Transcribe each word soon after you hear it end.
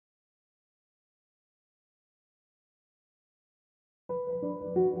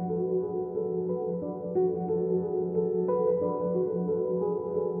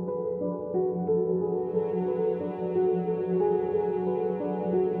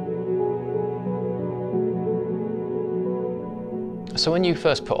So when you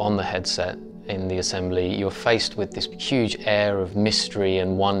first put on the headset in the assembly, you're faced with this huge air of mystery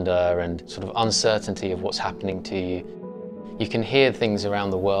and wonder and sort of uncertainty of what's happening to you. You can hear things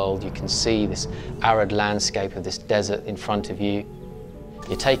around the world, you can see this arid landscape of this desert in front of you.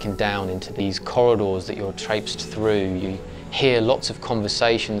 You're taken down into these corridors that you're traipsed through. You hear lots of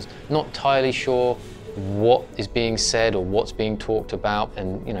conversations, not entirely sure what is being said or what's being talked about,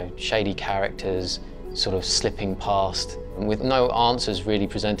 and shady characters sort of slipping past with no answers really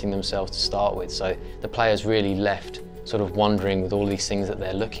presenting themselves to start with. So the player's really left sort of wondering with all these things that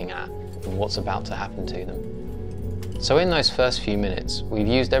they're looking at and what's about to happen to them. So in those first few minutes, we've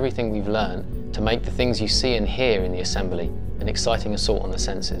used everything we've learned to make the things you see and hear in the assembly an exciting assault on the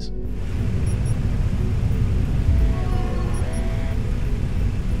senses.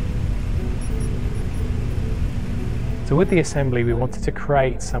 So with the assembly, we wanted to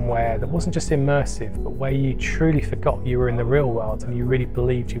create somewhere that wasn't just immersive, but where you truly forgot you were in the real world and you really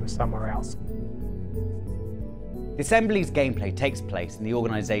believed you were somewhere else. The assembly's gameplay takes place in the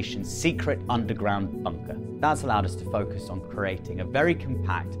organization's secret underground bunker. That's allowed us to focus on creating a very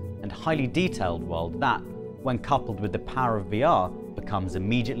compact and highly detailed world that, when coupled with the power of VR, becomes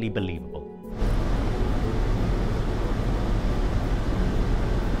immediately believable.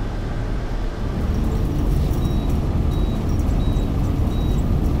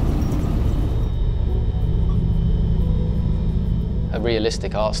 A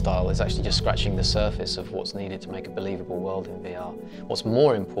realistic art style is actually just scratching the surface of what's needed to make a believable world in VR. What's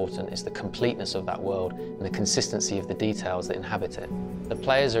more important is the completeness of that world and the consistency of the details that inhabit it. The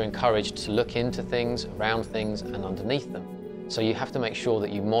players are encouraged to look into things, around things, and underneath them. So you have to make sure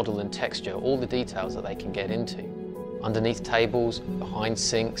that you model and texture all the details that they can get into. Underneath tables, behind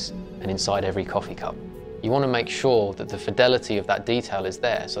sinks, and inside every coffee cup. You want to make sure that the fidelity of that detail is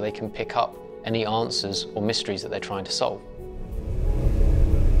there so they can pick up any answers or mysteries that they're trying to solve.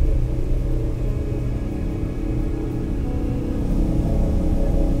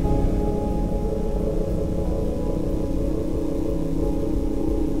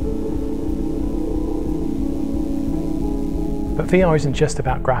 But VR isn't just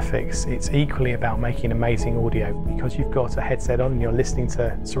about graphics, it's equally about making amazing audio. Because you've got a headset on and you're listening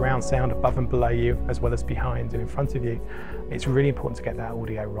to surround sound above and below you, as well as behind and in front of you, it's really important to get that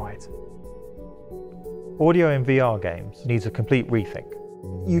audio right. Audio in VR games needs a complete rethink.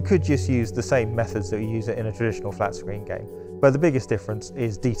 You could just use the same methods that you use it in a traditional flat screen game, but the biggest difference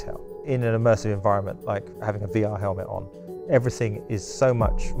is detail. In an immersive environment like having a VR helmet on, everything is so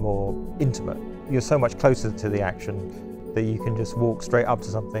much more intimate. You're so much closer to the action that you can just walk straight up to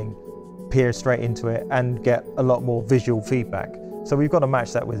something, peer straight into it, and get a lot more visual feedback. So we've got to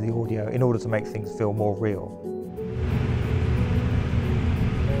match that with the audio in order to make things feel more real.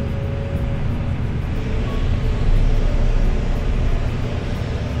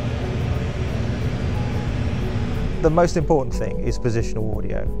 The most important thing is positional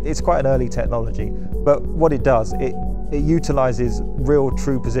audio. It's quite an early technology, but what it does, it utilizes real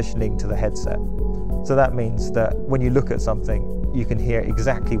true positioning to the headset. So that means that when you look at something, you can hear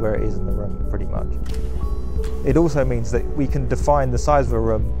exactly where it is in the room, pretty much. It also means that we can define the size of a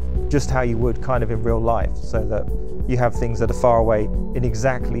room just how you would kind of in real life, so that you have things that are far away in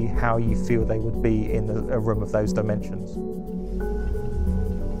exactly how you feel they would be in a room of those dimensions.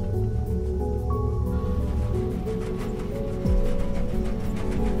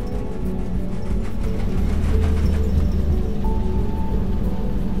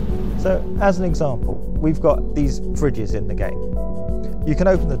 So, as an example, we've got these fridges in the game. You can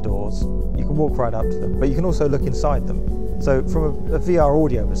open the doors, you can walk right up to them, but you can also look inside them. So from a VR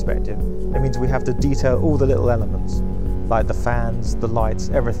audio perspective, it means we have to detail all the little elements, like the fans, the lights,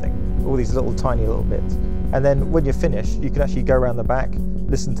 everything, all these little tiny little bits. And then when you're finished, you can actually go around the back,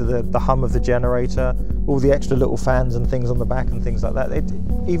 listen to the hum of the generator, all the extra little fans and things on the back and things like that.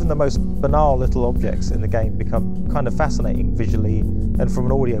 Even the most banal little objects in the game become kind of fascinating visually and from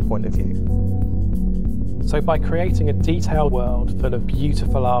an audio point of view. So by creating a detailed world full of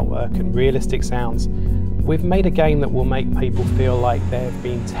beautiful artwork and realistic sounds, we've made a game that will make people feel like they've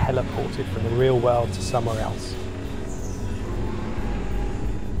been teleported from the real world to somewhere else.